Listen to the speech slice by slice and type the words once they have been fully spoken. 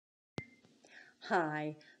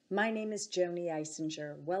Hi, my name is Joanie'S.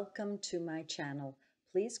 Welcome to my channel.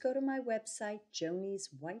 Please go to my website,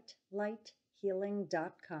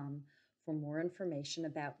 joanieswhitelighealing.com, for more information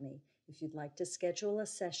about me. If you'd like to schedule a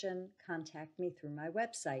session, contact me through my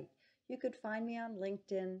website. You could find me on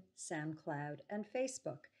LinkedIn, SoundCloud, and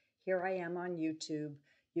Facebook. Here I am on YouTube.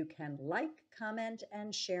 You can like, comment,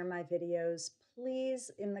 and share my videos. Please,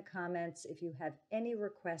 in the comments, if you have any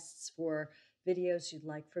requests for videos you'd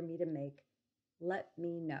like for me to make, let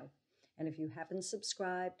me know. And if you haven't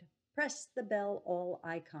subscribed, press the bell all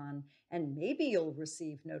icon and maybe you'll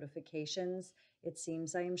receive notifications. It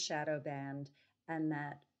seems I am shadow banned and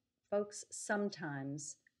that folks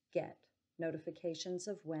sometimes get notifications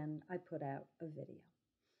of when I put out a video.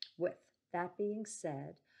 With that being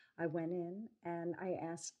said, I went in and I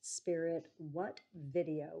asked Spirit what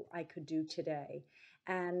video I could do today.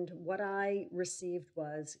 And what I received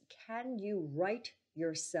was, can you write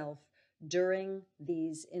yourself during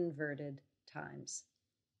these inverted times?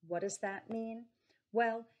 What does that mean?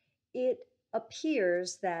 Well, it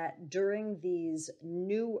appears that during these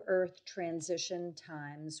new earth transition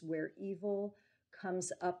times where evil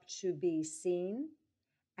comes up to be seen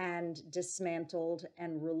and dismantled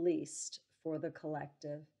and released for the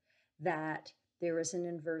collective, that there is an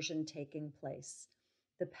inversion taking place.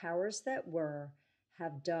 The powers that were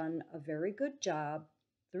have done a very good job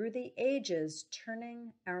through the ages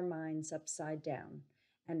turning our minds upside down.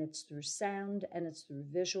 And it's through sound, and it's through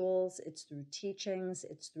visuals, it's through teachings,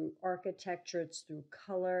 it's through architecture, it's through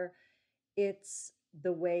color, it's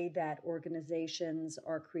the way that organizations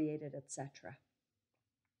are created, etc.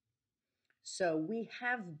 So we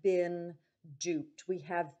have been duped, we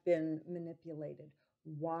have been manipulated.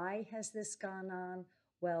 Why has this gone on?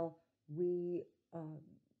 Well, we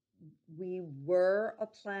were a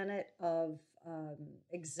planet of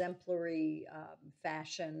exemplary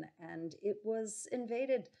fashion, and it was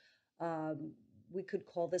invaded. We could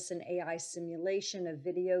call this an AI simulation, a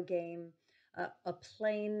video game, a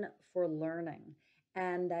plane for learning.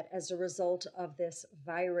 And that as a result of this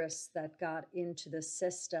virus that got into the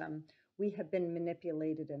system, we have been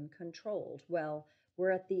manipulated and controlled. Well,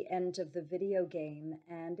 we're at the end of the video game,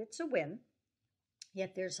 and it's a win.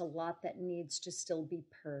 Yet there's a lot that needs to still be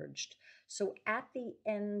purged. So at the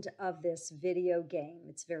end of this video game,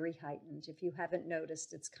 it's very heightened. If you haven't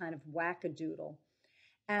noticed, it's kind of wackadoodle.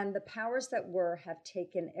 And the powers that were have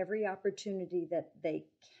taken every opportunity that they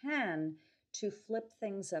can to flip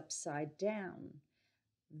things upside down.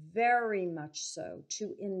 Very much so,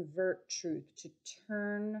 to invert truth, to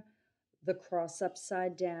turn the cross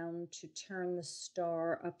upside down, to turn the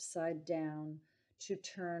star upside down, to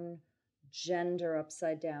turn gender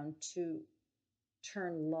upside down, to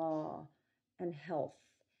turn law and health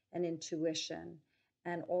and intuition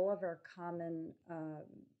and all of our common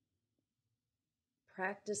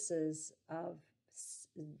practices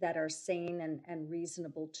that are sane and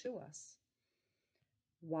reasonable to us.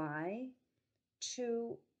 Why?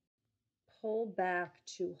 To pull back,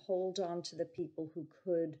 to hold on to the people who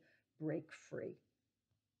could break free.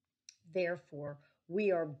 Therefore,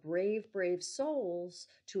 we are brave, brave souls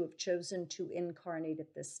to have chosen to incarnate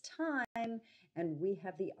at this time, and we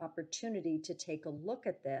have the opportunity to take a look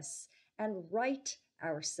at this and right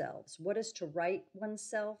ourselves. What is to right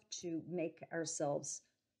oneself? To make ourselves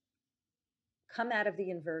come out of the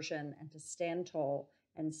inversion and to stand tall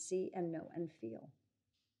and see and know and feel.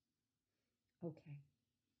 Okay.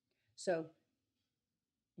 So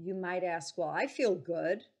you might ask, well, I feel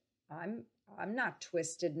good. I'm not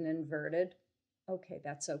twisted and inverted. Okay,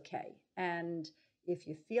 that's okay. And if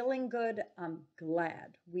you're feeling good, I'm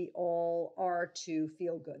glad. We all are to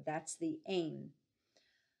feel good. That's the aim.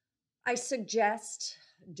 I suggest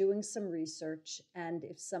doing some research, and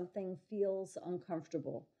if something feels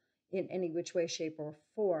uncomfortable in any which way, shape, or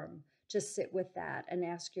form, just sit with that and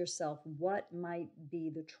ask yourself, what might be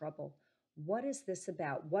the trouble? What is this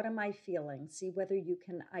about? What am I feeling? See whether you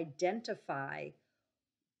can identify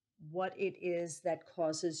what it is that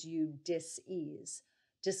causes you dis-ease,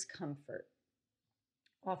 discomfort.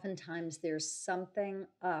 Oftentimes there's something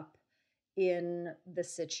up in the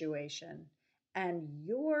situation, and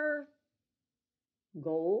your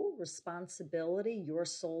goal, responsibility, your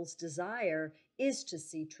soul's desire is to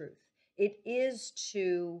see truth. It is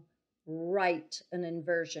to right an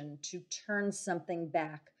inversion, to turn something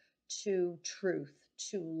back to truth,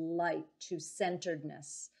 to light, to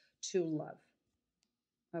centeredness, to love.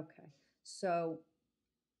 Okay, so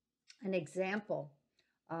an example,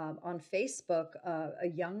 on Facebook, a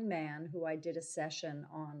young man who I did a session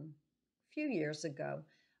on a few years ago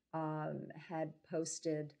had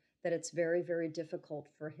posted that it's very, very difficult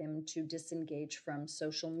for him to disengage from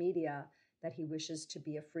social media that he wishes to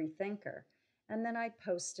be a free thinker. And then I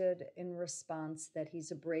posted in response that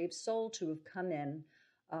he's a brave soul to have come in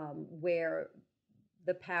where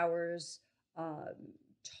the powers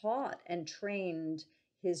taught and trained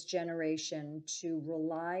his generation to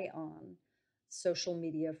rely on social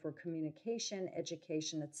media for communication,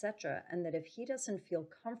 education, etc., and that if he doesn't feel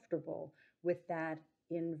comfortable with that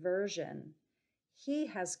inversion, he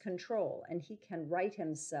has control and he can right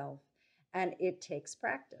himself, and it takes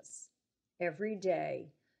practice. Every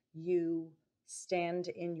day you stand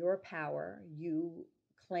in your power, you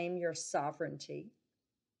claim your sovereignty,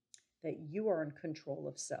 that you are in control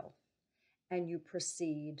of self, and you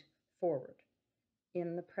proceed forward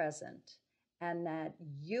in the present, and that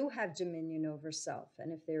you have dominion over self.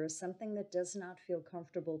 And if there is something that does not feel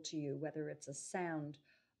comfortable to you, whether it's a sound,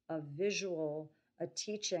 a visual, a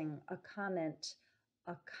teaching, a comment,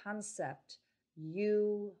 a concept,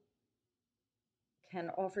 you can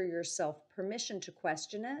offer yourself permission to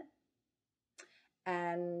question it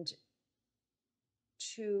and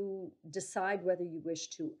to decide whether you wish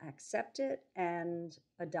to accept it and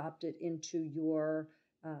adopt it into your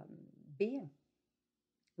being.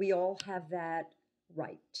 We all have that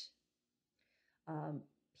right.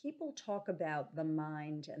 People talk about the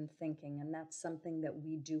mind and thinking, and that's something that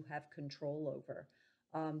we do have control over.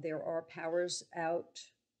 There are powers out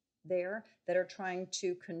there that are trying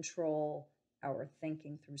to control our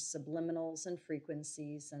thinking through subliminals and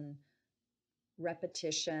frequencies and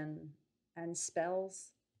repetition and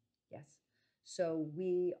spells. Yes. So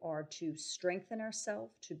we are to strengthen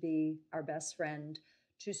ourselves, to be our best friend,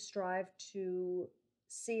 to strive to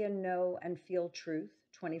see and know and feel truth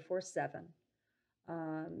 24/7.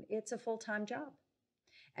 It's a full-time job.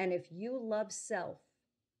 And if you love self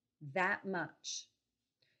that much,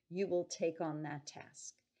 you will take on that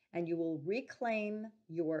task and you will reclaim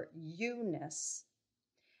your you-ness,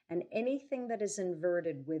 and anything that is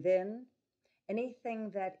inverted within, anything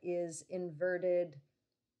that is inverted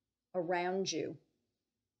around you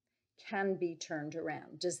can be turned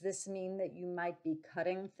around. Does this mean that you might be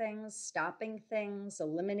cutting things, stopping things,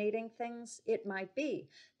 eliminating things? It might be.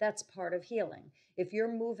 That's part of healing. If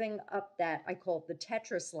you're moving up that, I call it the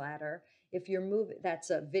Tetris ladder, if you're moving, that's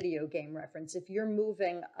a video game reference. If you're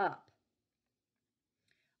moving up,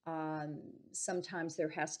 sometimes there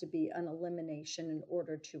has to be an elimination in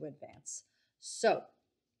order to advance. So,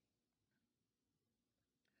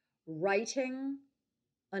 writing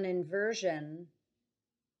an inversion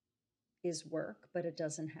is work, but it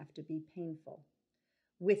doesn't have to be painful.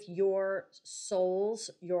 With your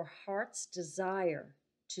soul's, your heart's desire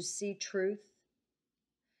to see truth,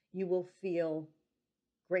 you will feel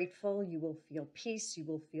grateful, you will feel peace, you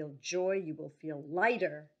will feel joy, you will feel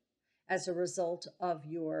lighter as a result of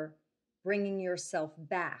your bringing yourself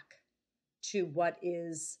back to what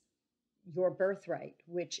is your birthright,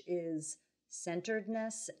 which is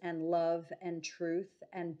centeredness and love and truth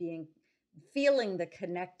and feeling the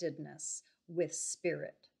connectedness with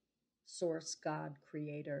spirit, source, God,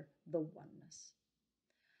 creator, the oneness.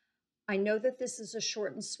 I know that this is a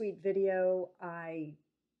short and sweet video. I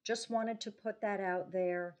just wanted to put that out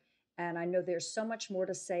there. And I know there's so much more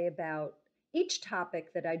to say about each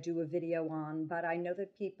topic that I do a video on, but I know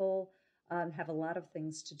that people have a lot of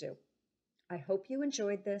things to do. I hope you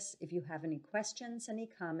enjoyed this. If you have any questions, any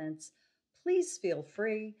comments, please feel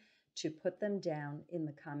free to put them down in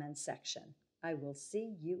the comments section. I will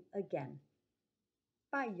see you again.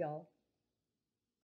 Bye, y'all.